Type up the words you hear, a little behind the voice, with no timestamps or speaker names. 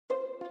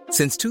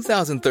Since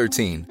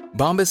 2013,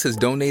 Bombas has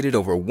donated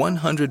over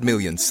 100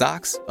 million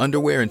socks,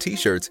 underwear, and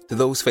T-shirts to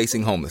those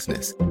facing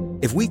homelessness.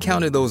 If we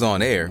counted those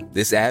on air,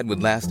 this ad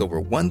would last over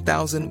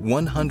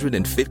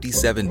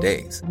 1,157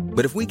 days.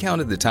 But if we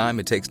counted the time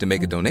it takes to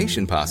make a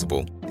donation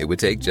possible, it would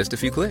take just a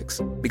few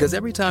clicks. Because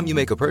every time you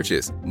make a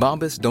purchase,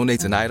 Bombas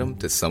donates an item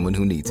to someone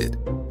who needs it.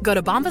 Go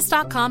to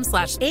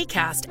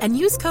bombas.com/ACAST and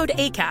use code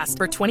ACAST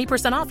for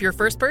 20% off your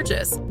first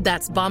purchase.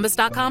 That's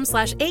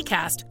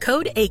bombas.com/ACAST,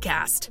 code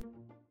ACAST.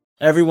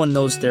 Everyone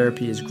knows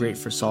therapy is great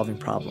for solving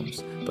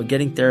problems, but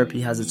getting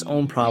therapy has its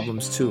own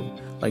problems too,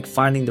 like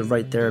finding the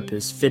right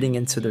therapist, fitting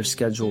into their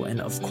schedule,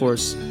 and of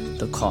course,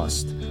 the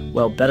cost.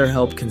 Well,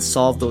 BetterHelp can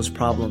solve those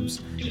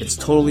problems. It's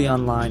totally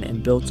online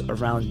and built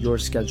around your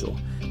schedule.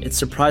 It's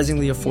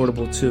surprisingly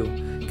affordable too.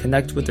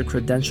 Connect with a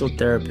credentialed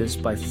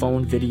therapist by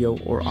phone, video,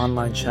 or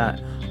online chat,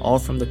 all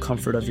from the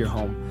comfort of your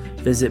home.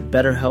 Visit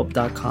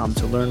BetterHelp.com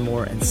to learn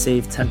more and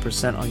save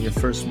 10% on your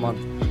first month.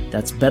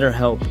 That's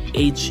BetterHelp,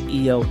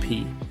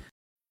 H-E-L-P.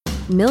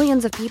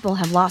 Millions of people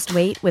have lost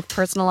weight with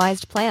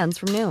personalized plans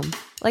from Noom.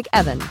 Like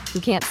Evan, who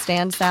can't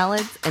stand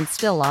salads and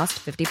still lost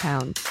 50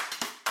 pounds.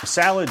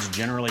 Salads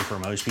generally for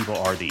most people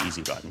are the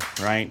easy button,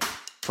 right?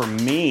 For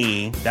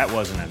me, that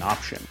wasn't an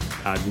option.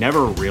 I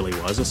never really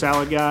was a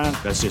salad guy.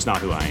 That's just not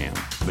who I am.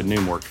 But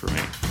Noom worked for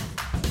me.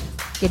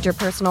 Get your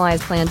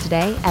personalized plan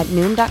today at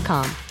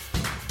Noom.com.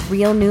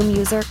 Real Noom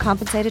user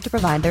compensated to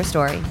provide their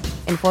story.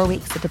 In 4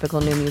 weeks, the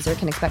typical Noom user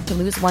can expect to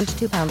lose 1 to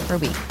 2 pounds per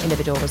week.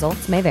 Individual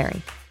results may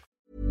vary.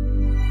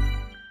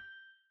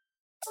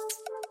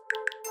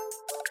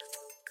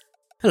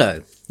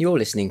 Hello, you're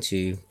listening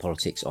to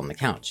Politics on the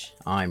Couch.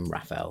 I'm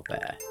Raphael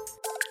Bear.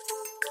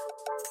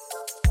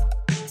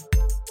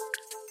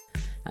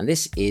 And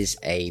this is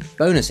a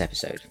bonus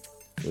episode.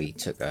 We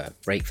took a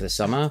break for the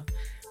summer.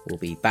 We'll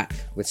be back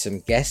with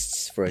some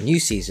guests for a new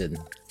season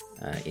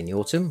in the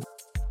autumn.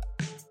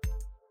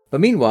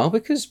 But meanwhile,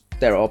 because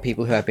there are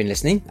people who have been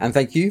listening, and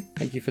thank you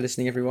for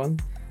listening, everyone.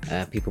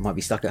 People might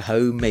be stuck at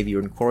home, maybe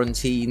you're in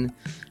quarantine,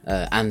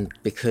 and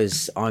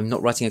because I'm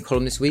not writing a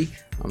column this week,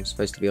 I'm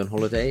supposed to be on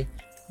holiday,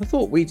 I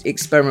thought we'd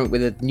experiment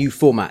with a new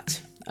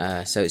format.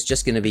 So it's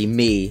just going to be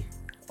me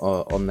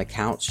on the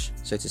couch,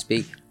 so to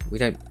speak. We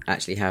don't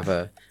actually have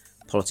a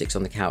Politics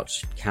on the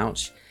Couch.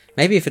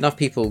 Maybe if enough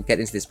people get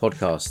into this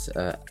podcast,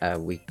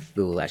 we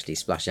will actually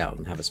splash out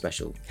and have a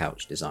special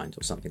couch designed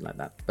or something like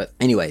that. But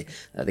anyway,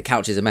 the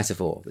couch is a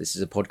metaphor. This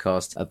is a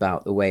podcast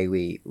about the way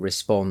we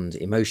respond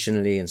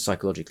emotionally and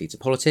psychologically to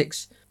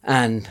politics.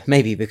 And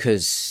maybe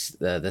because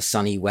the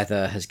sunny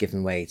weather has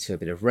given way to a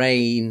bit of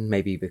rain,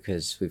 maybe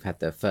because we've had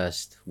the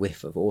first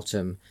whiff of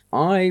autumn,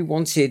 I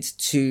wanted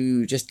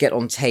to just get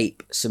on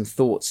tape some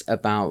thoughts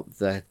about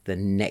the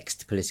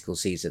next political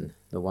season,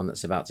 the one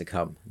that's about to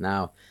come.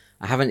 Now,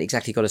 I haven't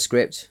exactly got a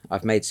script.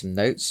 I've made some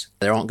notes.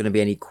 There aren't going to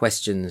be any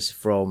questions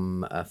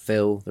from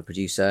Phil, the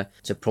producer,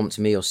 to prompt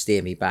me or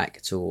steer me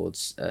back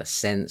towards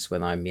sense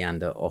when I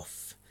meander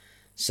off.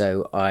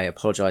 So I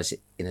apologise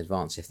in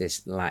advance if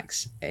this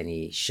lacks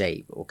any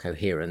shape or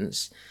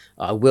coherence.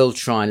 I will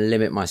try and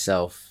limit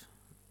myself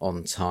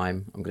on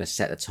time. I'm going to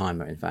set a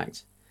timer, in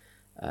fact.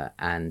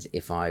 And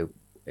if I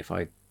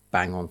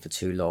bang on for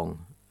too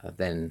long,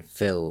 then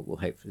Phil will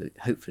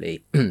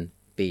hopefully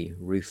be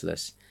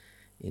ruthless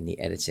in the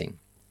editing.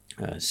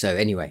 So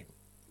anyway,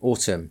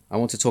 autumn. I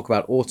want to talk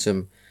about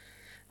autumn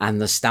and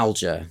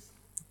nostalgia.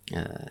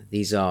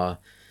 These are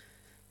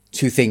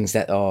two things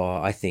that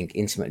are, I think,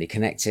 intimately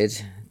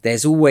connected.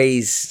 There's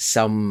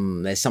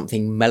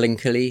something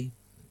melancholy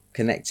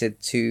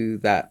connected to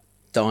that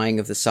dying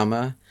of the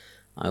summer.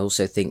 I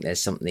also think there's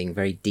something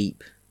very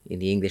deep in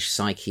the English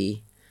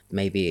psyche.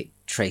 Maybe it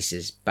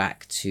traces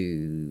back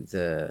to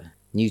the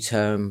new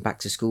term, back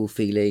to school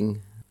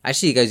feeling.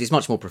 Actually, it's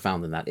much more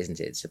profound than that, isn't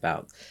it? It's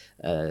about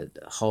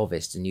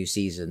harvest and new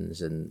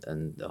seasons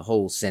and the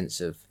whole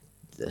sense of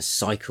the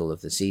cycle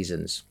of the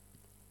seasons.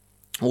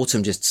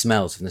 Autumn just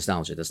smells of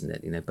nostalgia, doesn't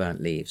it?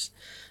 Burnt leaves,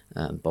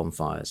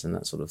 bonfires and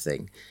that sort of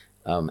thing.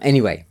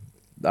 Anyway,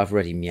 I've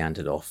already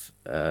meandered off.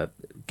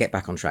 Get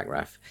back on track,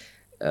 Raf.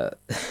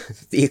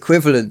 The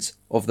equivalent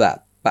of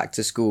that back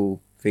to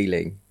school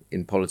feeling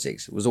in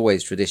politics was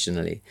always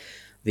traditionally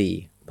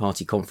the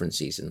party conference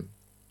season.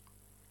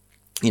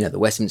 The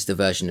Westminster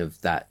version of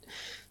that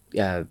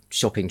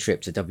shopping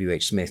trip to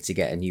WH Smith to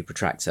get a new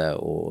protractor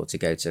or to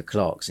go to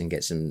Clark's and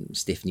get some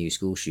stiff new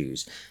school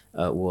shoes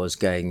was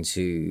going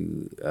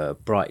to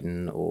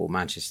Brighton or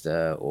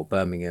Manchester or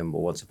Birmingham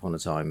or once upon a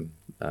time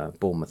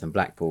Bournemouth and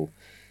Blackpool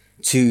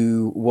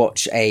to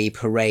watch a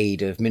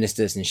parade of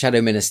ministers and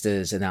shadow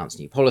ministers announce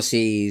new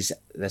policies.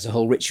 There's a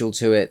whole ritual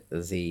to it.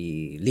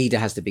 The leader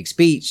has the big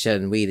speech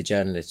and we, the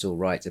journalists, all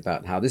write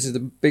about how this is the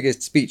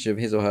biggest speech of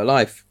his or her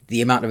life.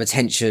 The amount of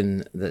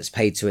attention that's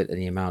paid to it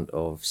and the amount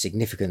of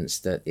significance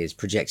that is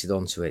projected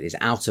onto it is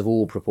out of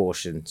all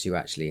proportion to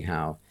actually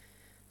how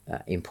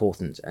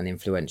important and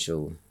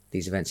influential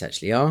these events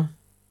actually are.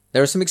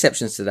 There are some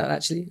exceptions to that,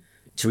 actually.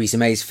 Theresa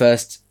May's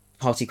first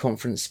party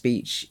conference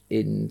speech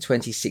in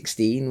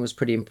 2016 was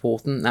pretty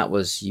important. That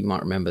was, you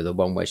might remember, the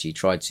one where she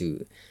tried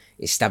to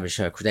establish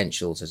her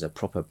credentials as a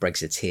proper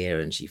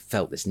Brexiteer, and she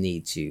felt this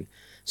need to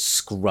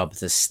scrub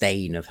the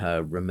stain of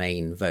her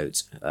Remain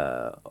vote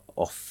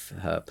off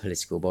her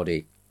political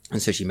body.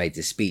 And so she made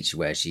this speech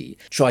where she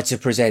tried to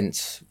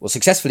present, well,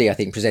 successfully, I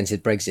think,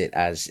 presented Brexit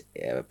as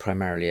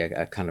primarily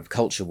a kind of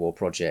culture war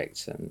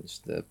project. And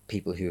the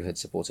people who had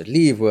supported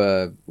Leave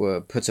were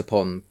put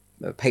upon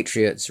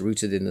patriots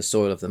rooted in the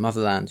soil of the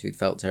motherland who'd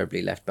felt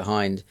terribly left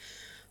behind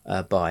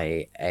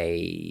by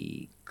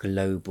a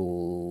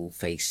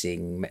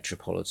global-facing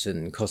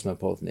metropolitan,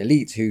 cosmopolitan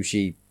elite who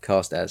she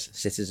cast as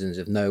citizens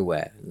of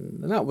nowhere.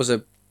 And that was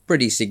a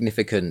pretty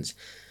significant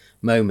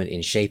moment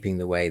in shaping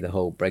the way the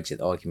whole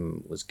Brexit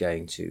argument was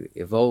going to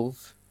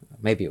evolve.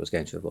 Maybe it was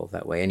going to evolve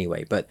that way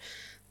anyway, but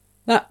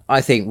that,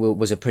 I think,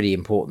 was a pretty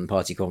important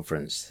party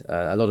conference.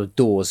 A lot of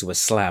doors were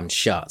slammed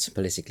shut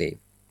politically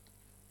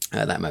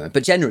at that moment.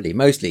 But generally,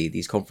 mostly,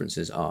 these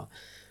conferences are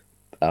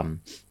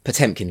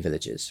Potemkin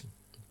villages,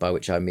 by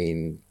which I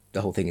mean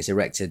the whole thing is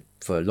erected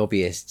for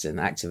lobbyists and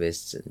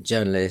activists and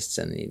journalists,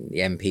 and the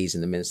MPs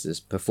and the ministers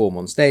perform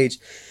on stage.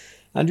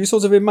 And you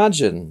sort of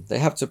imagine they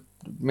have to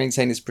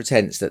maintain this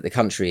pretense that the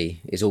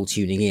country is all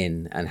tuning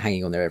in and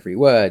hanging on their every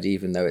word,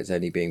 even though it's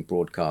only being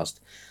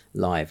broadcast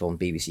live on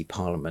BBC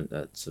Parliament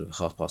at sort of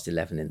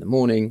 11:30 in the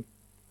morning.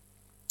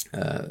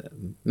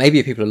 Maybe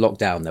if people are locked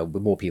down,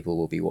 more people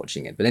will be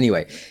watching it. But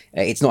anyway,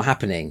 it's not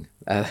happening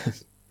in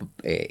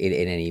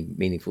any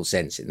meaningful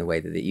sense in the way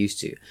that it used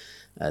to.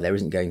 There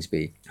isn't going to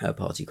be a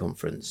party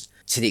conference.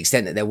 To the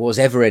extent that there was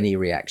ever any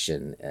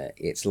reaction,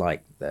 it was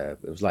like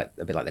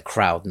a bit like the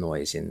crowd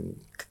noise in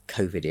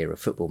COVID-era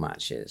football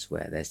matches,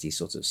 where there's these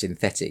sorts of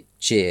synthetic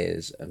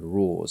cheers and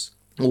roars,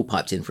 all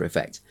piped in for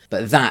effect.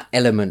 But that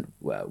element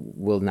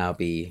will now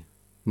be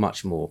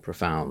much more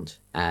profound.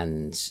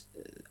 And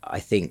I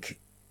think,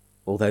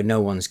 although no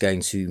one's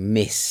going to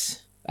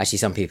miss... Actually,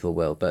 some people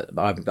will, but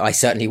I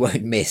certainly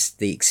won't miss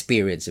the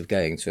experience of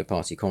going to a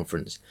party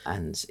conference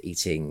and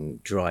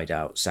eating dried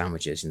out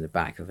sandwiches in the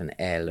back of an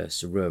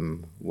airless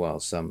room while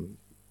some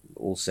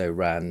also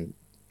ran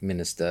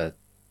minister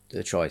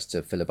tries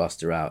to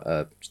filibuster out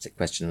a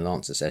question and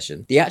answer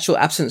session. The actual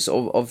absence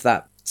of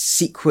that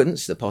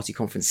sequence, the party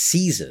conference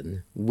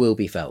season, will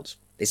be felt.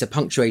 It's a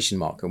punctuation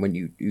mark, and when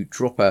you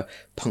drop a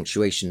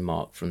punctuation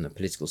mark from the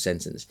political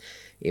sentence,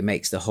 it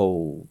makes the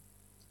whole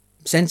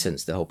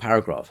sentence, the whole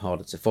paragraph,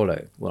 harder to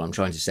follow. What I'm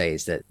trying to say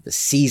is that the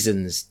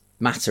seasons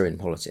matter in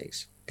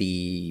politics.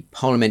 The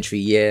parliamentary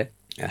year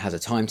has a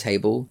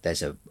timetable.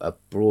 There's a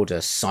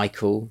broader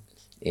cycle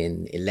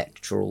in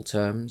electoral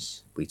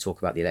terms. We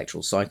talk about the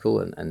electoral cycle,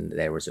 and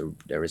there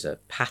is a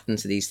pattern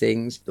to these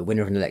things. The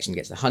winner of an election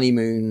gets the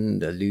honeymoon.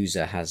 The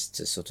loser has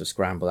to sort of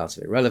scramble out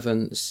of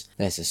irrelevance.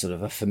 There's a sort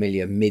of a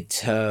familiar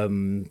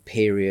midterm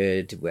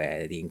period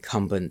where the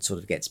incumbent sort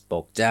of gets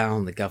bogged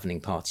down. The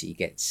governing party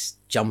gets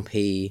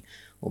jumpy,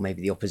 or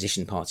maybe the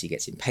opposition party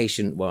gets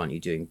impatient. Why aren't you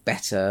doing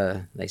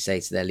better? They say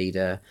to their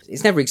leader.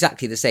 It's never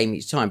exactly the same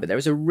each time, but there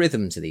is a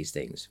rhythm to these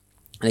things.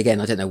 And again,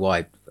 I don't know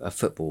why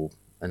football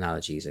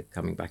analogies are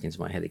coming back into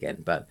my head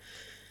again, but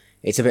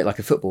it's a bit like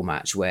a football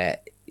match where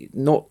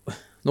not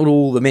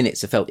all the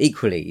minutes are felt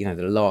equally. You know,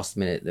 the last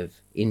minute of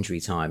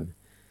injury time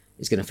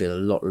is going to feel a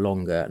lot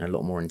longer and a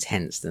lot more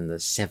intense than the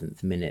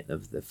 7th minute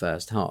of the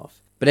first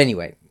half. But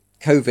anyway,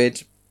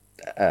 COVID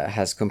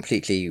has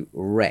completely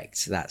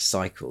wrecked that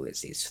cycle.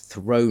 It's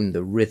thrown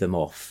the rhythm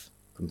off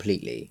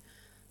completely.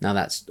 Now,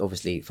 that's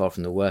obviously far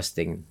from the worst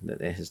thing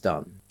that it has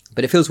done,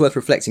 but it feels worth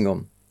reflecting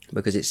on,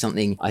 because it's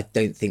something I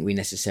don't think we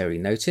necessarily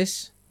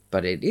notice,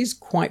 but it is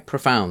quite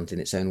profound in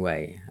its own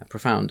way,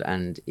 profound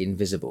and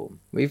invisible.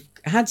 We've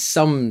had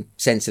some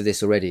sense of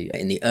this already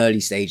in the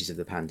early stages of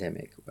the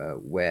pandemic,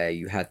 where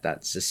you had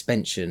that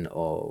suspension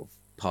of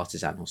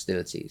partisan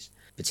hostilities,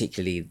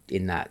 particularly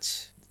in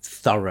that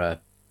thorough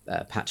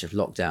patch of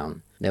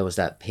lockdown. There was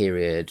that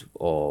period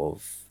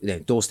of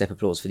doorstep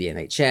applause for the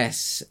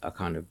NHS, a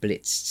kind of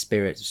blitzed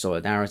spirit of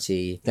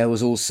solidarity. There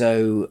was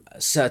also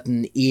a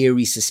certain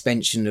eerie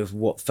suspension of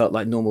what felt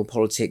like normal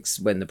politics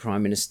when the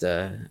Prime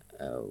Minister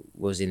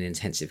was in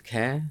intensive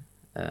care.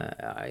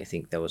 I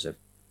think there was,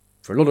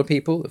 for a lot of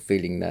people, a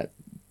feeling that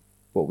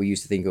what we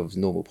used to think of as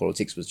normal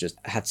politics was just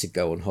had to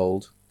go on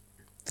hold.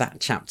 That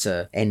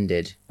chapter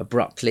ended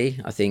abruptly,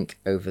 I think,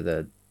 over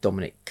the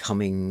Dominic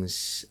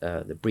Cummings,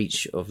 the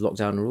breach of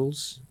lockdown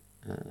rules.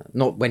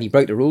 Not when he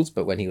broke the rules,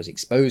 but when he was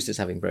exposed as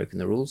having broken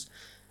the rules.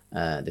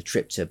 The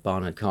trip to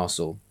Barnard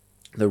Castle,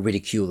 the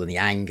ridicule and the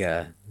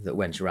anger that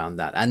went around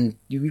that. And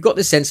you got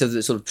this sense of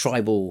the sort of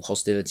tribal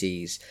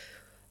hostilities,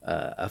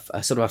 a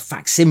sort of a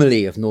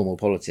facsimile of normal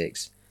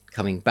politics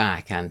coming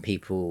back, and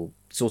people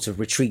sort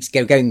of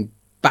going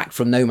back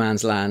from no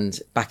man's land,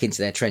 back into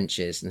their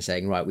trenches and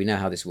saying, right, we know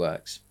how this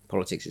works.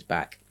 Politics is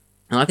back.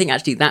 And I think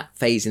actually that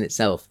phase in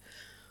itself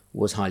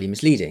was highly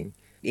misleading.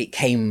 It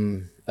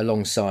came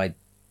alongside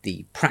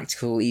the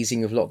practical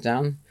easing of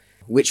lockdown,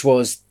 which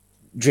was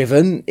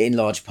driven in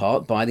large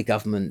part by the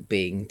government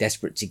being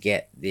desperate to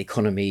get the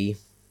economy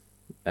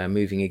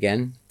moving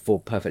again for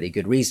perfectly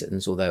good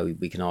reasons, although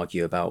we can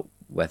argue about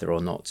whether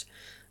or not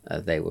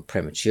They were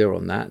premature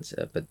on that,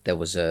 but there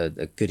was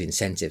a good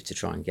incentive to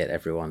try and get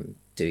everyone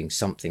doing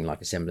something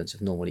like a semblance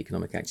of normal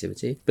economic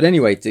activity. But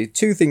anyway,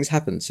 two things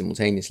happened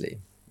simultaneously.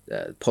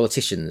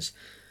 Politicians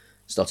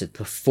started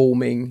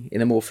performing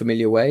in a more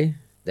familiar way.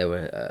 There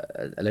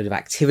were a load of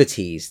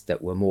activities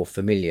that were more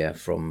familiar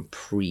from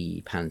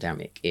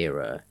pre-pandemic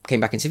era. Came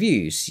back into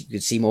views. You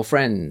could see more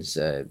friends.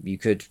 You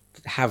could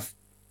have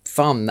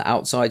fun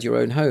outside your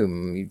own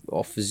home,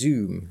 off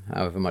Zoom,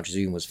 however much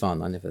Zoom was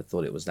fun. I never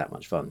thought it was that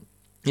much fun.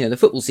 The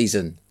football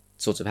season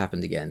sort of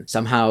happened again.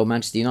 Somehow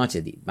Manchester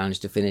United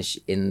managed to finish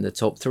in the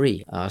top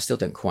 3. I still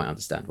don't quite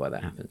understand why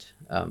that happened,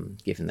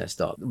 given their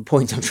start. The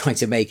point I'm trying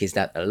to make is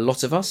that a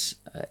lot of us,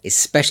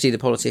 especially the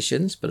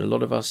politicians, but a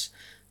lot of us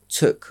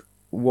took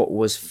what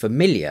was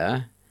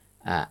familiar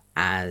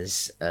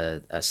as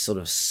a sort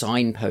of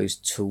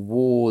signpost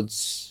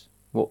towards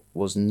what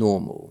was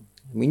normal.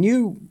 We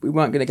knew we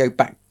weren't going to go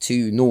back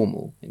to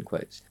normal, in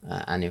quotes.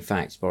 And in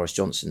fact, Boris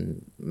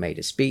Johnson made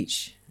a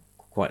speech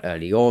quite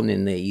early on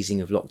in the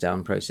easing of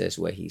lockdown process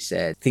where he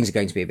said things are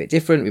going to be a bit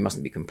different. We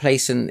mustn't be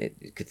complacent.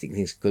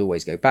 Things could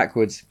always go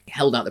backwards. He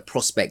held out the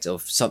prospect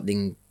of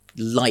something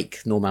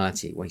like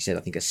normality, where he said, I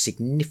think a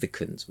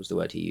significant was the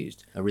word he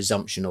used, a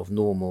resumption of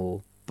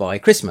normal by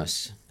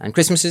Christmas. And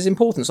Christmas is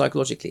important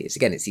psychologically. It's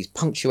these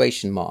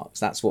punctuation marks.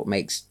 That's what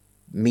makes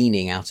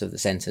meaning out of the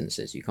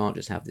sentences. You can't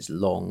just have this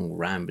long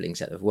rambling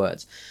set of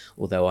words,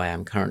 although I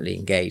am currently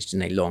engaged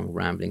in a long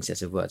rambling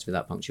set of words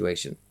without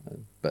punctuation.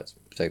 But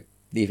so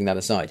leaving that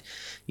aside,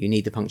 you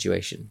need the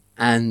punctuation.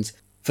 And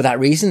for that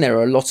reason, there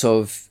are a lot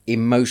of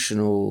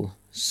emotional,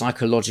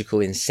 psychological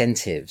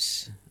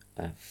incentives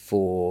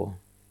for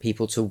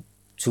people to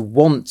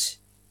want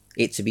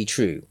it to be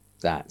true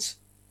that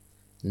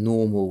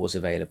normal was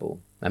available,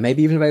 and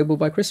maybe even available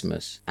by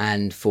Christmas.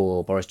 And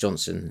for Boris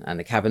Johnson and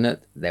the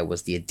cabinet, there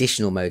was the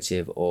additional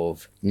motive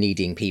of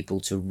needing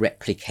people to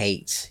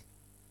replicate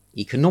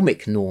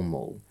economic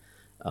normal,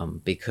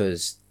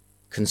 because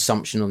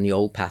consumption on the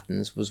old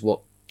patterns was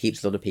what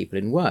keeps a lot of people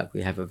in work.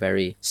 We have a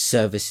very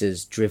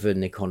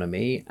services-driven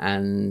economy,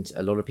 and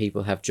a lot of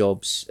people have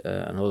jobs,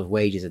 and a lot of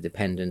wages are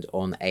dependent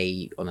on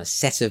a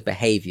set of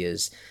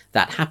behaviours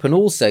that happen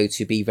also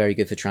to be very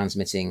good for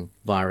transmitting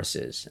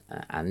viruses.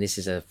 And this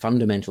is a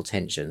fundamental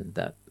tension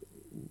that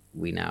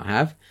we now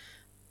have.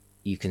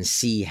 You can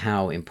see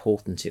how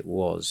important it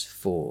was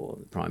for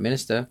the Prime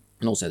Minister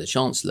and also the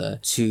Chancellor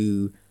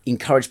to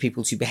encourage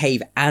people to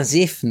behave as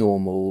if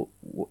normal,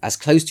 as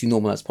close to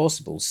normal as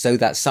possible, so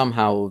that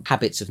somehow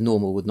habits of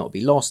normal would not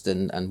be lost,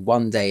 and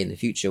one day in the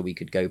future we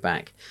could go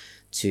back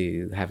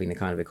to having the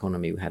kind of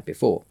economy we had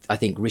before. I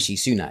think Rishi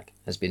Sunak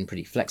has been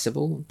pretty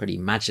flexible, pretty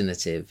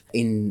imaginative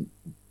in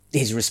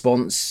his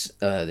response,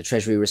 the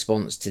Treasury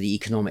response to the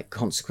economic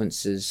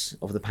consequences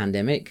of the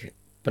pandemic.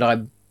 But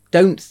I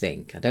don't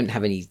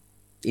have any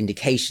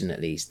indication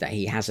at least, that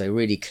he has a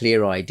really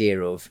clear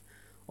idea of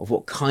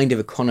what kind of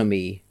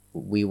economy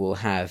we will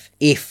have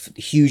if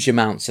huge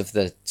amounts of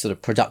the sort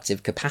of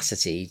productive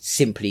capacity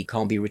simply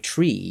can't be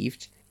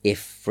retrieved if,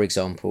 for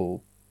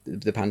example,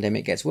 the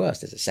pandemic gets worse.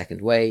 There's a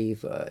second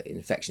wave,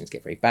 infections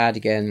get very bad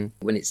again.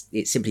 When it's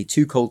simply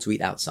too cold to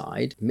eat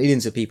outside,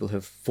 millions of people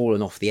have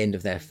fallen off the end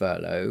of their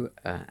furlough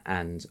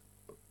and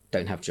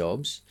don't have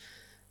jobs.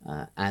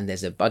 And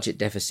there's a budget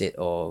deficit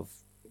of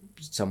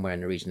somewhere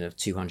in the region of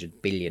 £200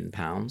 billion.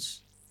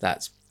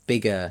 That's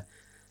bigger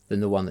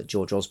than the one that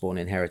George Osborne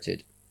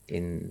inherited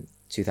in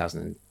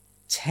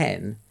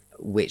 2010,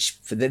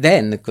 which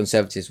then the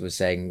Conservatives were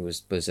saying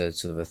was a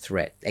sort of a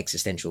threat,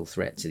 existential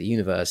threat to the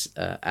universe,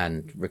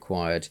 and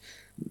required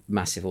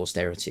massive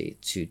austerity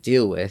to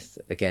deal with.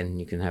 Again,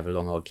 you can have a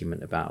long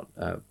argument about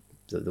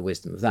the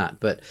wisdom of that,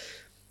 but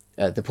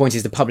the point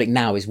is the public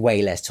now is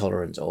way less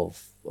tolerant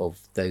of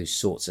those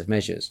sorts of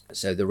measures.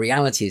 So the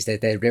reality is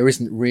that there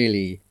isn't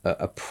really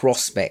a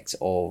prospect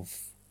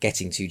of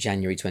getting to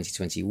January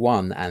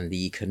 2021 and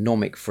the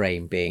economic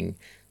frame being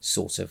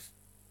sort of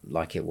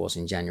like it was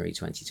in January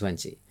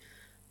 2020.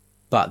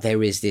 But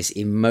there is this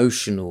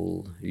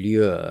emotional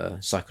lure,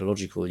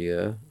 psychological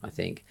lure, I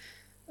think,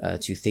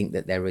 to think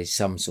that there is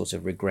some sort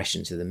of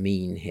regression to the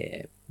mean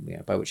here,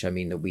 by which I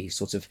mean that we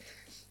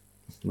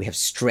have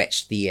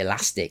stretched the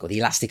elastic, or the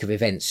elastic of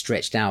events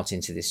stretched out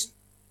into this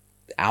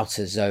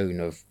outer zone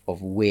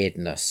of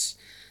weirdness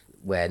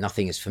where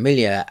nothing is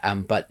familiar,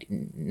 but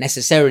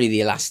necessarily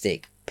the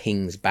elastic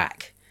pings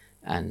back,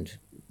 and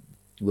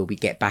will we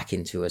get back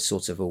into a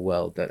sort of a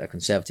world that a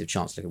Conservative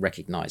Chancellor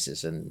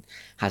recognises and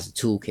has a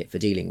toolkit for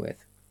dealing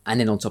with. And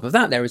then on top of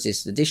that, there is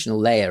this additional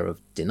layer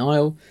of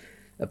denial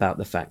about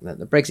the fact that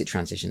the Brexit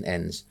transition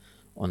ends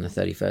on the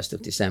 31st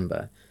of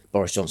December.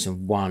 Boris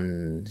Johnson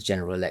won the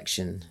general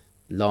election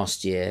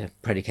last year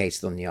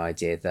predicated on the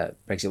idea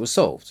that Brexit was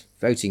solved.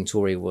 Voting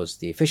Tory was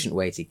the efficient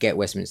way to get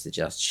Westminster to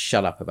just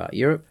shut up about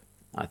Europe.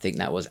 I think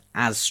that was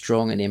as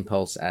strong an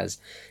impulse as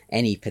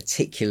any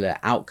particular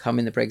outcome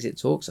in the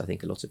Brexit talks. I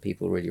think a lot of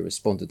people really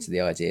responded to the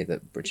idea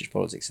that British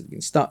politics had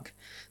been stuck.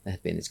 There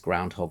had been this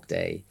Groundhog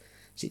Day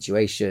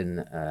situation,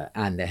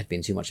 and there had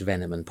been too much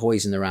venom and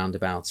poison around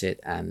about it,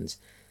 and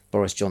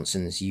Boris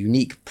Johnson's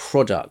unique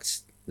product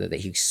that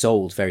he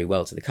sold very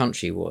well to the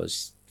country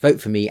was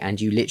vote for me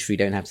and you literally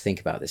don't have to think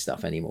about this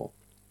stuff anymore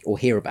or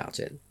hear about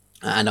it.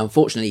 And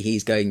unfortunately,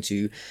 he's going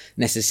to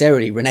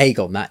necessarily renege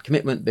on that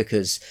commitment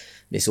because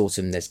this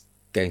autumn there's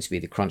going to be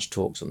the crunch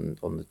talks on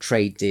the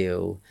trade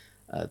deal.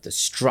 The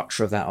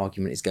structure of that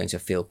argument is going to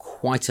feel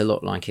quite a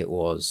lot like it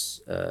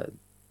was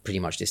pretty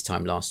much this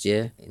time last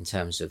year, in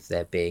terms of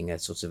there being a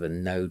sort of a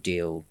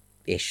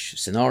no-deal-ish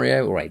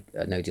scenario, or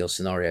a no-deal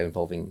scenario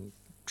involving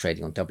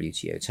trading on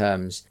WTO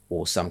terms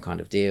or some kind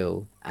of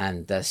deal,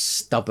 and the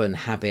stubborn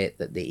habit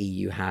that the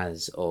EU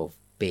has of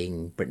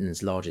being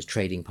Britain's largest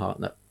trading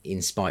partner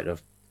in spite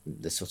of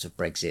the sort of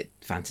Brexit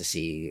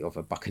fantasy of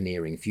a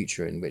buccaneering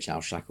future in which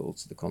our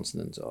shackles to the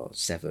continent are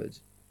severed.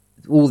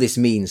 All this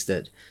means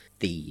that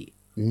the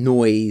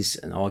noise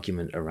and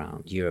argument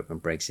around Europe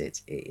and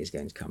Brexit is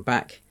going to come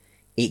back,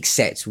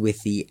 except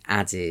with the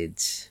added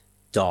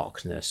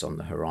darkness on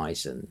the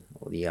horizon,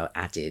 or the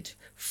added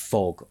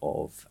fog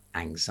of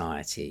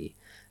anxiety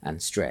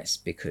and stress,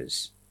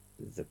 because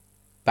the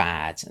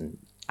bad and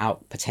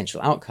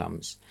potential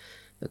outcomes,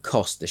 the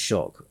cost, the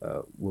shock,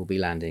 will be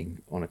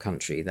landing on a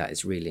country that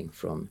is reeling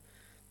from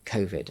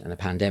COVID and a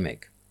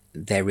pandemic.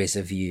 There is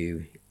a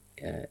view,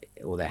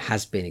 or there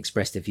has been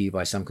expressed a view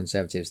by some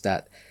Conservatives,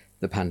 that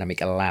the pandemic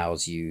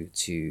allows you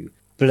to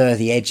blur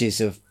the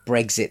edges of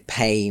Brexit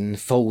pain,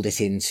 fold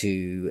it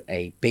into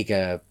a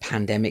bigger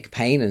pandemic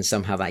pain, and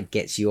somehow that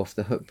gets you off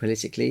the hook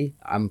politically.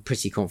 I'm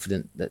pretty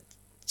confident that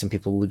some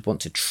people would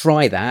want to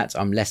try that.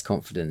 I'm less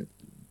confident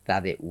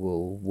that it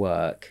will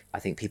work. I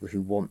think people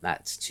who want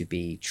that to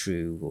be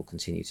true will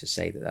continue to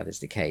say that that is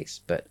the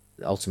case. But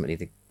ultimately,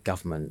 the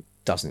government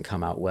doesn't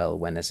come out well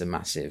when there's a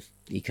massive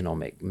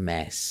economic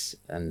mess,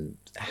 and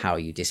how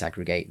you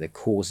disaggregate the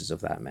causes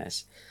of that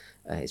mess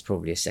is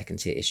probably a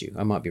second-tier issue.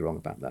 I might be wrong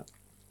about that.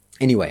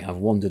 Anyway, I've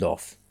wandered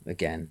off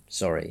again.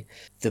 Sorry.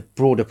 The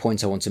broader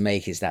point I want to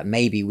make is that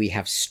maybe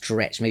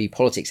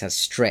politics has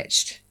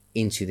stretched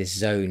into this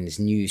zone, this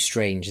new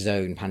strange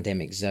zone,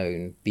 pandemic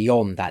zone,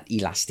 beyond that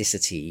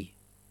elasticity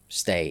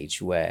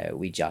stage where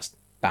we just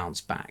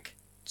bounce back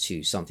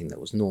to something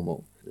that was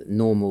normal.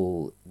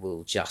 Normal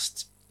will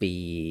just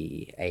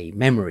be a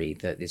memory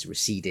that is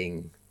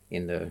receding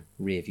in the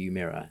rearview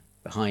mirror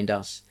behind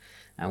us,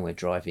 and we're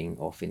driving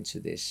off into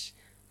this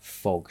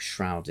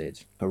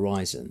fog-shrouded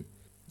horizon.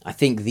 I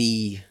think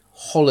the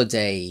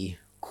holiday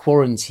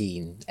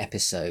quarantine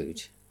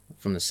episode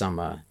from the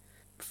summer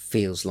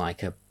feels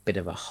like a bit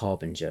of a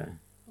harbinger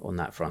on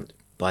that front.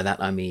 By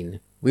that I mean,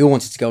 we all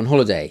wanted to go on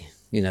holiday.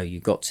 You know, you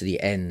got to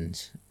the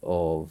end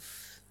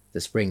of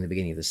the spring, the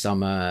beginning of the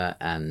summer,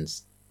 and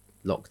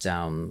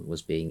lockdown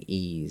was being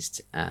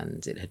eased,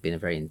 and it had been a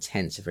very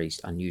intense, a very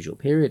unusual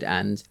period,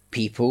 and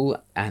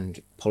people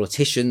and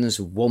politicians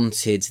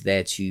wanted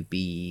there to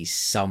be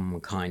some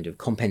kind of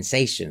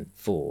compensation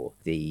for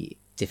the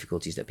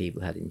difficulties that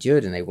people had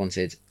endured, and they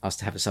wanted us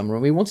to have a summer,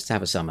 and we wanted to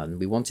have a summer, and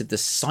we wanted the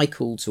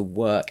cycle to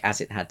work as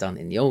it had done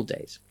in the old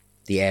days.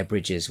 The air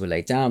bridges were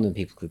laid down and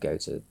people could go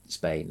to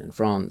Spain and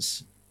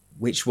France,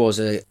 which was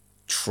a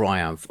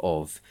triumph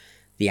of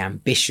the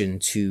ambition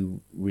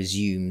to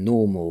resume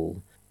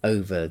normal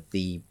over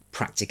the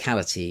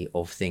practicality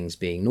of things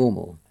being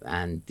normal.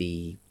 And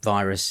the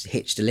virus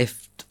hitched a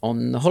lift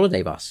on the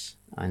holiday bus.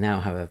 I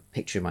now have a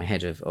picture in my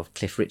head of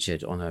Cliff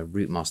Richard on a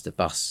Routemaster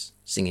bus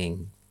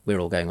singing "We're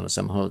all going on a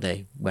summer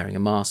holiday," wearing a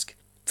mask.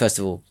 First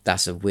of all,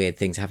 that's a weird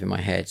thing to have in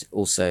my head.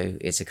 Also,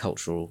 it's a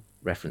cultural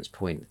reference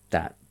point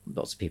that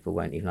lots of people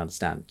won't even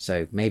understand.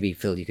 So maybe,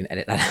 Phil, you can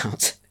edit that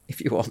out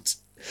if you want.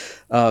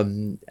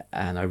 And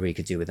I really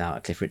could do without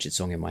a Cliff Richard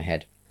song in my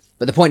head.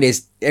 But the point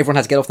is, everyone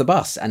had to get off the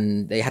bus,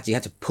 and you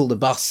had to pull the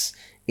bus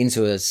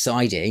into a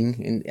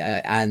siding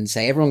and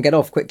say, everyone get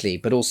off quickly,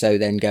 but also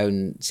then go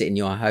and sit in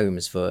your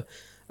homes for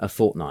a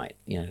fortnight.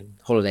 You know,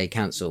 holiday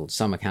cancelled,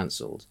 summer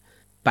cancelled.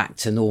 Back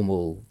to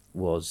normal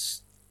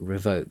was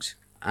revoked.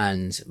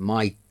 And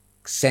my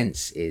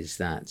sense is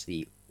that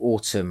the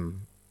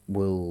autumn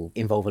will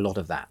involve a lot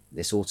of that.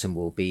 This autumn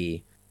will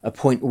be a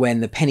point when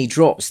the penny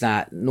drops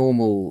that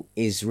normal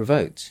is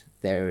revoked.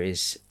 There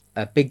is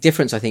a big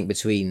difference, I think,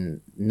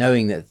 between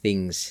knowing that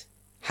things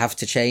have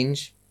to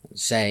change,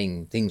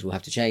 saying things will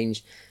have to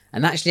change,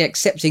 and actually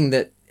accepting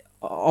that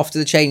after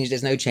the change,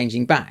 there's no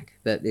changing back.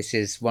 That this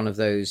is one of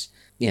those,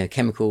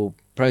 chemical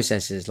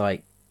processes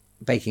like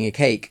baking a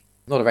cake.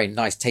 Not a very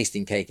nice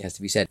tasting cake, it has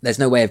to be said. There's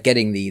no way of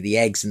getting the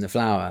eggs and the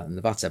flour and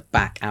the butter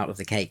back out of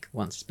the cake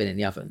once it's been in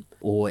the oven.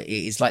 Or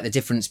it's like the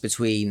difference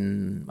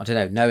between,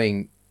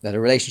 knowing that a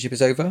relationship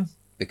is over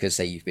because,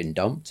 say, you've been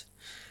dumped,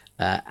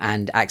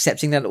 and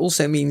accepting that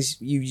also means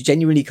you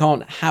genuinely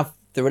can't have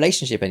the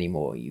relationship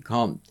anymore. You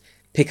can't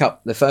pick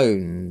up the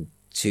phone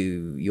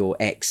to your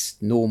ex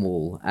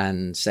normal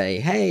and say,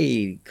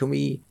 hey, can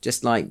we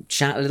just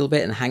chat a little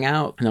bit and hang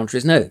out? And the answer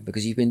is no,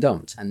 because you've been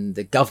dumped. And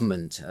the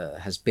government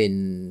has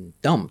been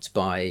dumped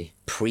by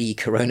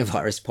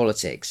pre-coronavirus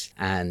politics.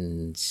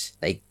 And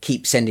they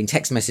keep sending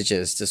text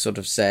messages to sort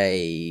of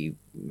say,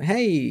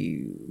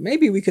 hey,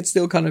 maybe we could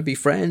still kind of be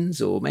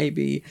friends, or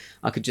maybe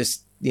I could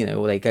just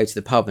or they go to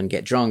the pub and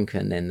get drunk,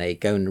 and then they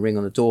go and ring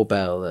on the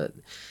doorbell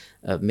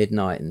at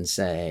midnight and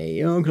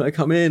say, "Oh, can I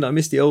come in? I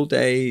miss the old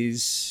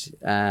days."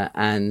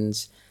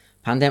 And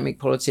pandemic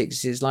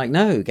politics is like,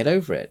 no, get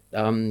over it.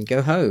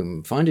 Go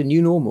home, find a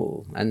new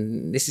normal.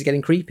 And this is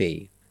getting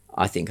creepy.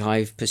 I think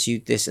I've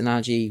pursued this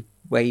analogy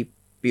way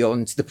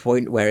beyond the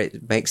point where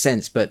it makes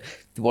sense. But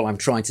what I'm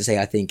trying to say,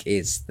 I think,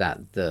 is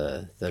that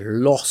the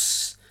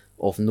loss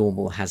of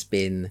normal has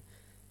been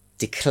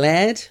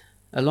declared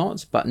a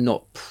lot, but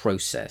not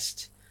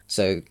processed.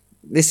 So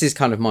this is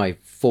kind of my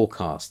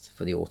forecast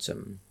for the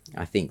autumn.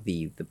 I think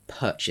the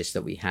purchase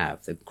that we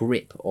have, the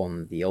grip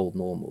on the old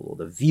normal, or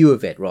the view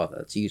of it,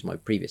 rather, to use my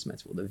previous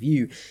metaphor, the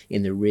view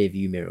in the rear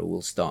view mirror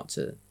will start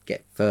to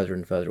get further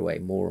and further away,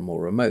 more and more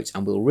remote,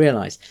 and we'll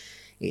realize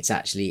it's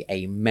actually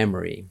a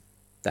memory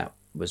that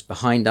was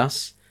behind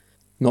us,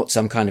 not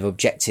some kind of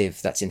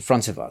objective that's in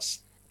front of us.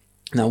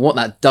 Now, what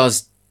that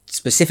does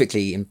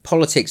specifically in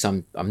politics,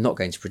 I'm not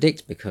going to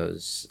predict,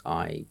 because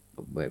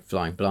we're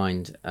flying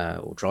blind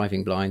or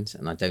driving blind,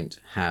 and I don't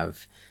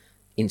have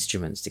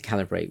instruments to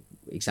calibrate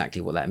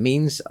exactly what that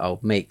means. I'll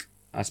make,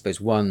 I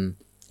suppose, one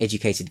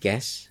educated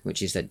guess,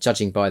 which is that,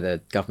 judging by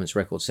the government's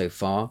record so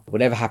far,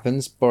 whatever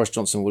happens, Boris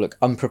Johnson will look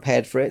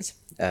unprepared for it,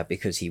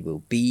 because he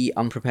will be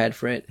unprepared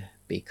for it,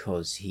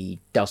 because he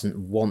doesn't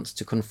want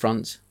to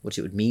confront what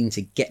it would mean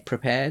to get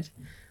prepared,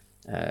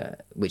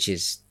 which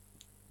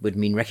would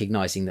mean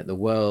recognizing that the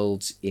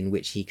world in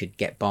which he could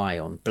get by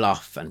on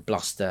bluff and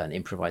bluster and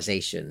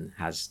improvisation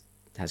has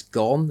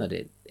gone, that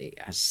it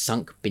has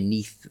sunk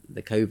beneath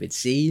the COVID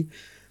sea.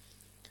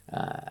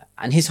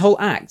 And his whole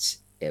act,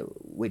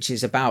 which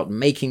is about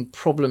making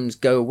problems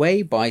go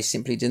away by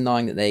simply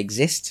denying that they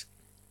exist,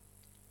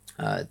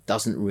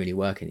 doesn't really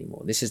work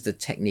anymore. This is the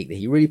technique that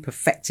he really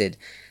perfected,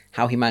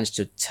 how he managed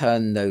to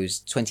turn those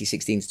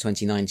 2016 to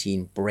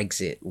 2019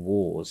 Brexit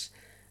wars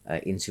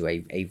into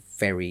a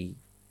very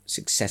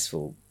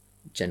successful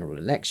general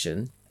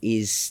election,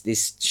 is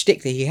this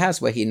shtick that he has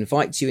where he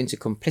invites you into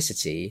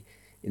complicity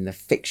in the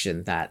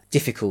fiction that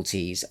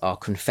difficulties are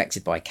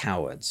confected by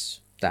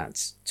cowards,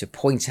 that to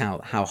point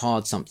out how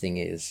hard something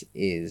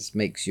is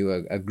makes you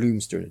a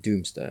gloomster and a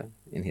doomster,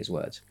 in his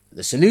words.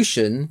 The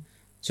solution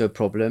to a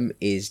problem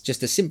is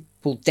just a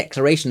simple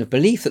declaration of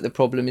belief that the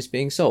problem is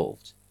being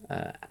solved.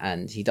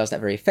 And he does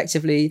that very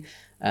effectively,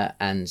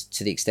 and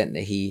to the extent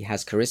that he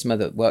has charisma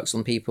that works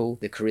on people,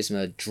 the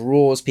charisma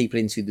draws people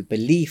into the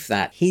belief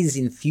that his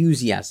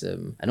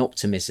enthusiasm and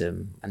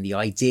optimism and the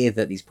idea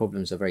that these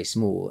problems are very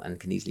small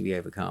and can easily be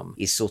overcome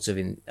is sort of,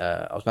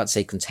 I was about to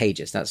say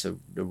contagious. That's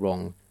the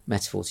wrong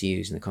metaphor to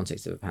use in the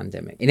context of a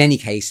pandemic. In any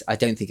case, I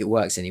don't think it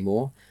works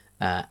anymore,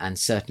 and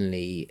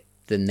certainly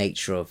the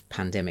nature of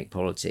pandemic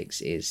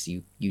politics is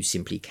you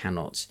simply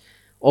cannot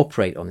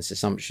operate on this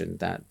assumption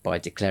that by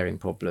declaring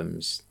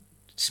problems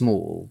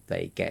small,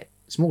 they get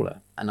smaller.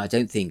 And I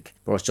don't think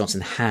Boris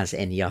Johnson has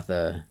any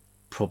other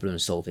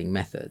problem-solving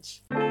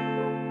methods.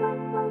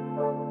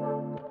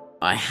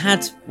 I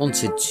had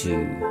wanted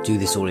to do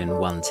this all in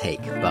one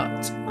take,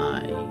 but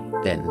I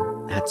then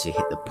had to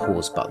hit the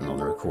pause button on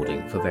the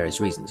recording for various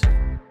reasons.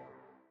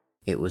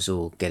 It was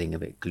all getting a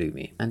bit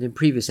gloomy. And in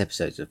previous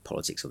episodes of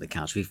Politics on the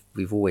Couch,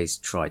 we've always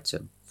tried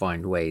to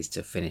find ways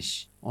to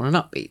finish on an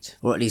upbeat,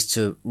 or at least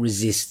to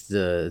resist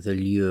the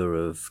lure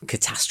of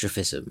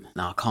catastrophism.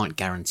 Now, I can't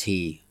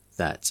guarantee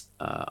that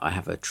I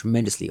have a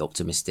tremendously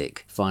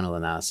optimistic final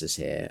analysis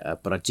here,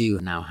 but I do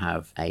now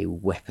have a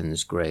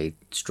weapons-grade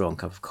strong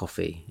cup of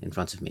coffee in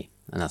front of me,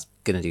 and that's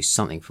going to do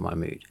something for my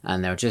mood.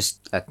 And there are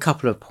just a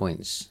couple of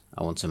points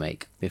I want to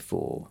make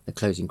before the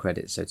closing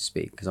credits, so to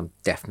speak, because I'm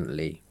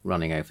definitely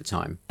running over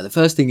time. The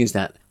first thing is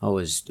that I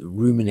was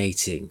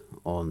ruminating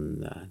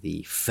on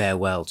the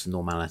farewell to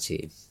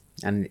normality,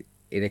 and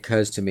it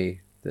occurs to me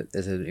that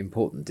there's an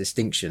important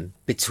distinction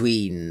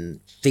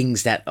between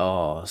things that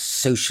are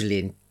socially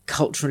and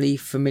culturally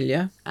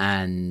familiar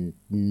and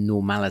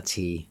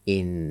normality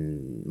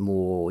in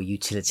more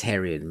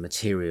utilitarian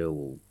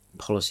material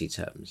policy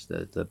terms,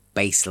 the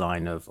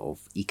baseline of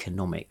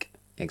economic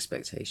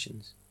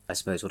expectations. I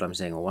suppose what I'm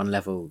saying, on one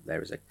level,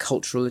 there is a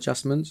cultural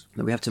adjustment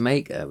that we have to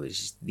make, which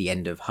is the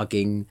end of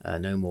hugging,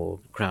 no more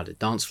crowded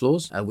dance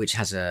floors, which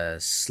has a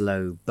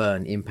slow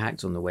burn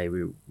impact on the way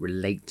we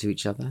relate to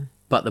each other.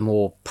 But the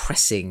more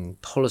pressing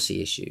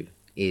policy issue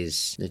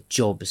is the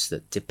jobs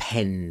that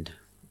depend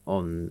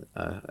on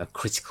a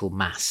critical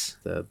mass,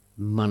 the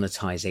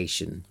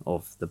monetization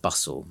of the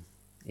bustle,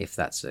 if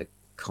that's a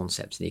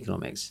concept in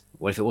economics.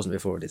 Well, if it wasn't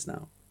before, it is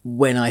now.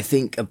 When I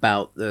think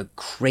about the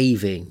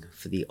craving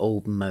for the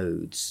old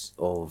modes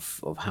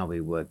of how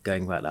we were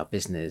going about our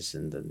business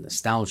and the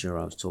nostalgia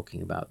I was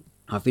talking about,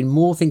 I've been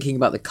more thinking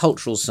about the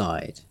cultural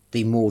side.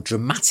 The more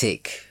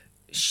dramatic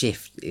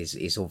shift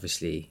is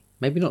obviously,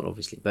 maybe not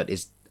obviously, but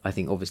is, I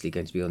think, obviously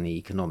going to be on the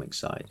economic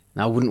side.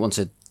 Now, I wouldn't want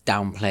to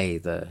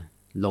downplay the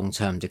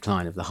long-term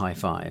decline of the high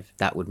five.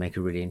 That would make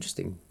a really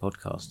interesting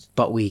podcast.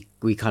 But we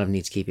kind of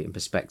need to keep it in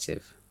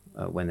perspective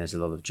when there's a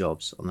lot of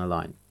jobs on the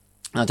line.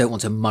 I don't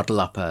want to muddle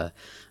up a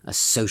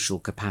social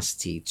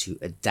capacity to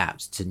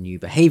adapt to new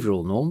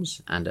behavioural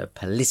norms and a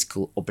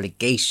political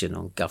obligation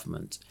on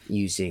government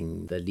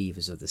using the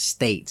levers of the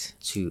state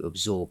to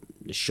absorb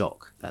the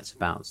shock that's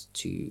about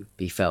to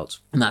be felt.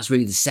 And that's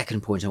really the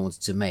second point I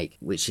wanted to make,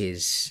 which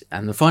is,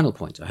 and the final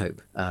point, I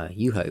hope,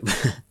 you hope,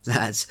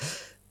 that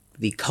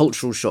the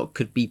cultural shock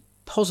could be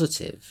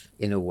positive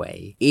in a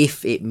way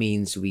if it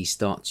means we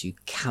start to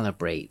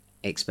calibrate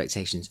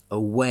expectations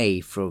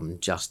away from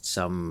just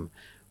some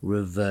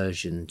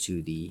reversion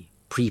to the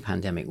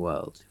pre-pandemic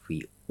world. If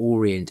we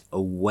orient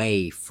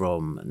away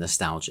from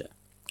nostalgia,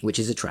 which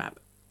is a trap,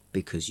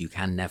 because you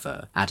can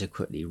never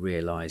adequately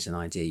realise an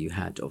idea you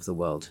had of the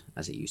world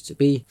as it used to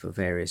be for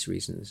various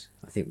reasons.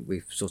 I think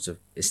we've sort of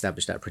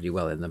established that pretty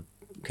well in the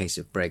case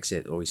of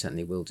Brexit, or we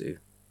certainly will do,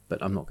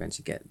 but I'm not going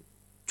to get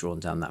drawn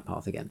down that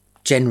path again.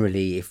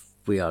 Generally, if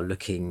we are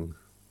looking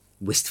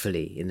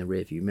wistfully in the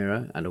rearview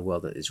mirror at a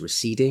world that is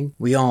receding,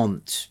 we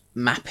aren't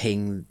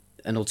mapping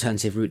an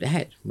alternative route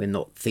ahead. We're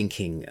not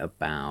thinking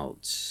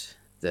about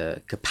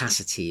the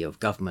capacity of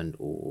government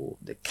or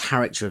the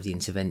character of the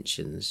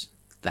interventions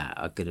that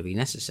are going to be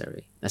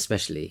necessary,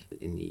 especially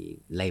in the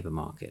labour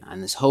market.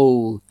 And this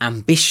whole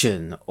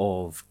ambition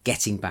of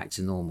getting back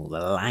to normal, the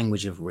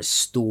language of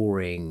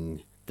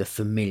restoring the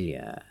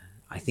familiar,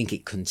 I think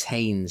it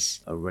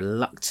contains a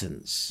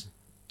reluctance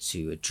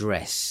to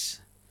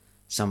address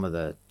some of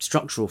the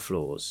structural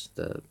flaws,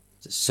 the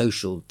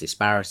social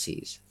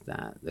disparities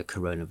that the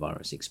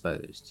coronavirus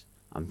exposed.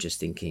 I'm just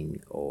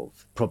thinking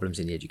of problems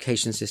in the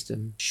education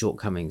system,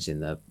 shortcomings in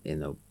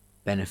the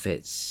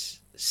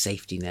benefits,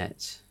 safety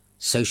net,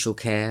 social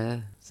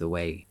care, the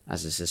way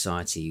as a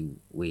society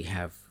we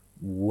have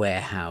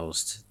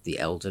warehoused the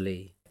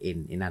elderly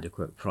in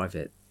inadequate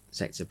private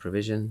sector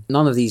provision.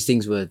 None of these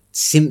things were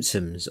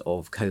symptoms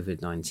of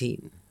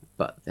COVID-19,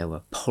 but there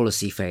were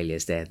policy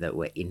failures there that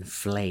were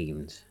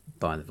inflamed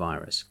by the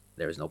virus.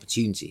 There is an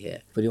opportunity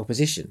here for the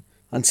opposition.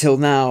 Until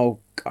now,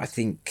 I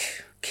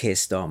think Keir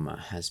Starmer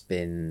has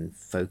been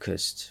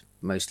focused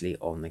mostly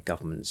on the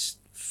government's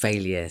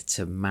failure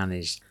to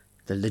manage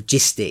the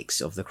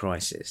logistics of the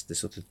crisis, the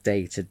sort of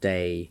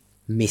day-to-day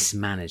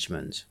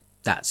mismanagement.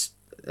 That's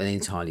an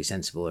entirely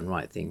sensible and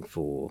right thing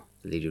for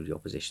the leader of the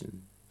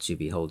opposition to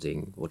be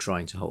holding or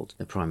trying to hold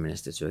the Prime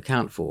Minister to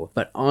account for.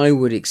 But I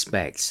would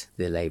expect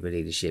the Labour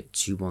leadership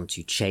to want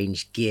to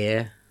change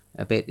gear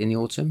a bit in the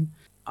autumn.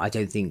 I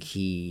don't think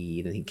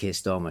Keir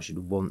Starmer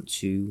should want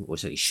to, or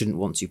certainly shouldn't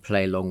want to,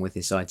 play along with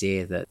this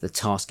idea that the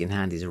task in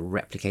hand is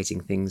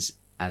replicating things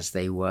as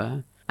they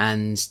were.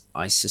 And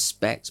I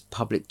suspect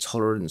public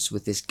tolerance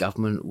with this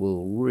government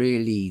will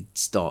really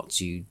start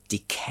to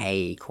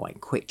decay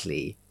quite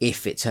quickly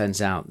if it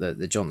turns out that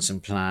the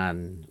Johnson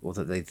plan, or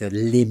that the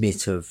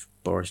limit of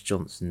Boris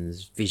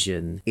Johnson's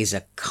vision, is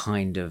a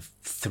kind of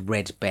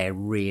threadbare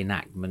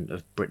reenactment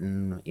of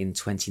Britain in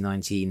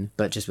 2019,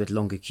 but just with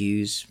longer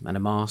queues and a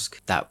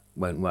mask. That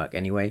won't work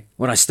anyway.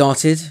 When I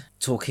started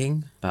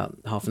talking about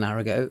half an hour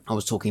ago, I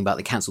was talking about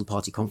the cancelled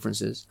party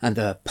conferences and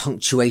the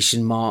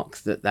punctuation mark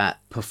that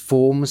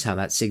performs, how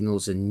that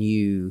signals a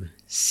new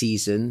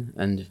season.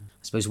 And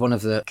I suppose one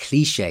of the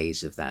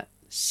cliches of that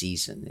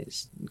season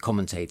is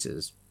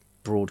commentators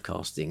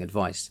broadcasting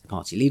advice to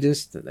party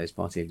leaders that those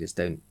party leaders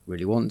don't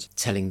really want,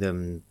 telling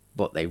them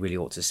what they really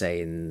ought to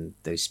say in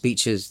those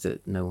speeches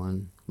that no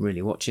one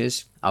really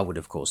watches. I would,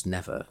 of course,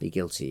 never be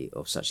guilty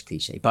of such a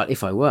cliche, but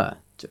if I were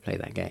to play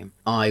that game,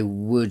 I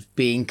would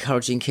be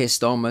encouraging Keir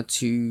Starmer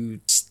to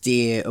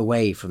steer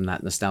away from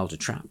that nostalgia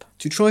trap,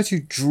 to try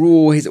to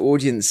draw his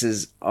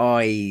audience's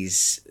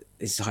eyes,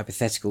 his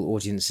hypothetical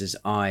audience's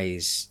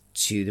eyes,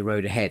 to the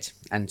road ahead,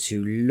 and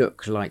to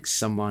look like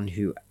someone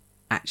who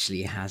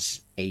actually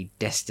has a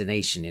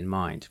destination in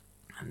mind,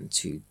 and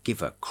to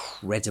give a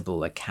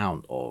credible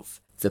account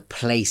of the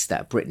place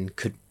that Britain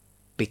could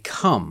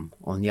become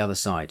on the other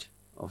side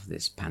of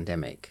this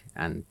pandemic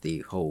and the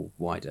whole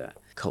wider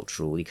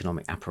cultural,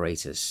 economic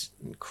apparatus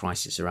and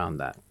crisis around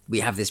that.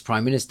 We have this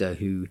Prime Minister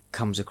who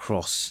comes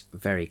across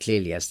very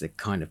clearly as the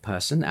kind of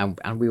person,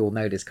 and we all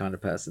know this kind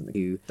of person,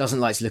 who doesn't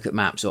like to look at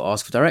maps or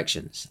ask for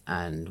directions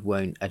and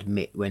won't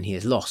admit when he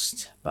is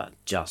lost, but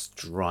just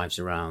drives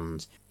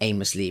around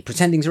aimlessly,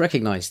 pretending to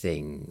recognise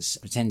things,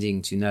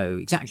 pretending to know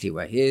exactly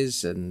where he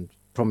is, and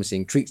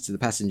promising treats to the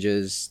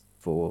passengers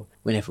for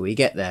whenever we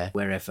get there,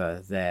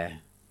 wherever there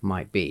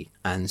might be.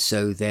 And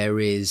so there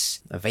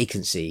is a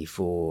vacancy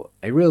for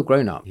a real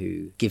grown-up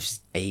who gives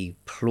a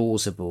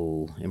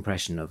plausible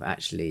impression of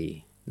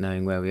actually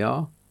knowing where we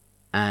are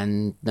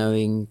and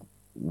knowing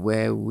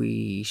where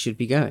we should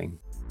be going.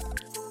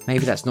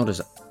 Maybe that's not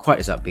quite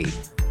as upbeat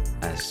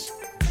as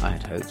I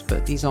had hoped,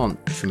 but these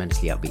aren't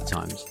tremendously upbeat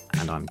times,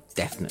 and I'm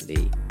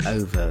definitely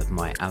over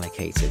my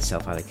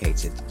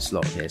self-allocated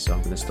slot here, so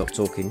I'm going to stop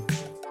talking.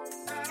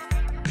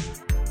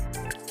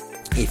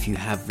 If you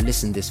have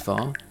listened this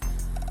far,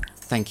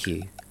 thank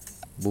you.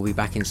 We'll be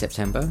back in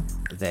September.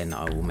 Then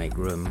I will make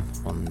room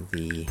on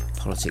the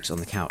Politics on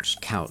the couch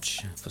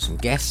for some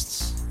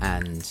guests.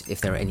 And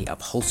if there are any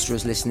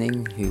upholsterers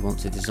listening who want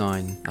to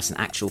design us an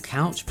actual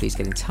couch, please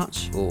get in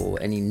touch.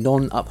 Or any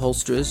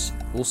non-upholsterers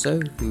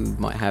also who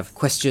might have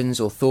questions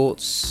or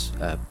thoughts,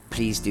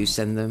 please do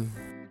send them.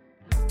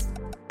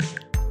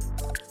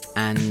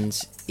 And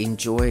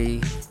enjoy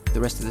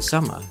the rest of the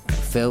summer.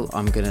 Phil,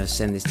 I'm going to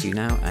send this to you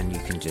now, and you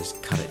can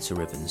just cut it to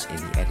ribbons in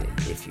the edit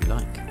if you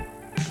like.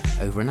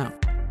 Over and out.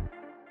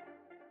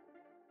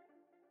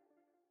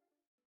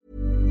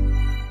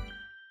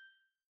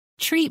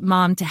 Treat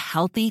mom to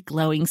healthy,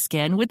 glowing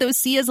skin with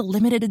Osea's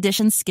limited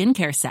edition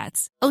skincare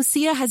sets.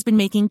 Osea has been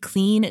making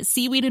clean,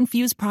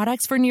 seaweed-infused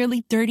products for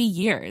nearly 30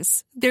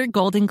 years. Their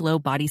Golden Glow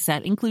body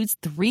set includes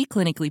 3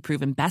 clinically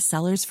proven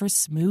bestsellers for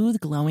smooth,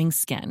 glowing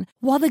skin,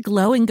 while the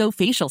Glow and Go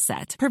facial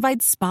set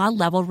provides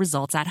spa-level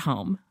results at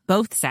home.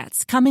 Both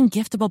sets come in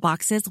giftable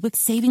boxes with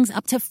savings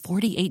up to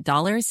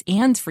 $48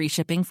 and free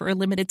shipping for a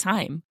limited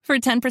time. For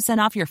 10%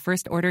 off your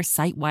first order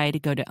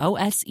site-wide, go to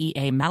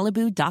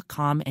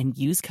OSEAMalibu.com and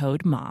use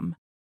code MOM.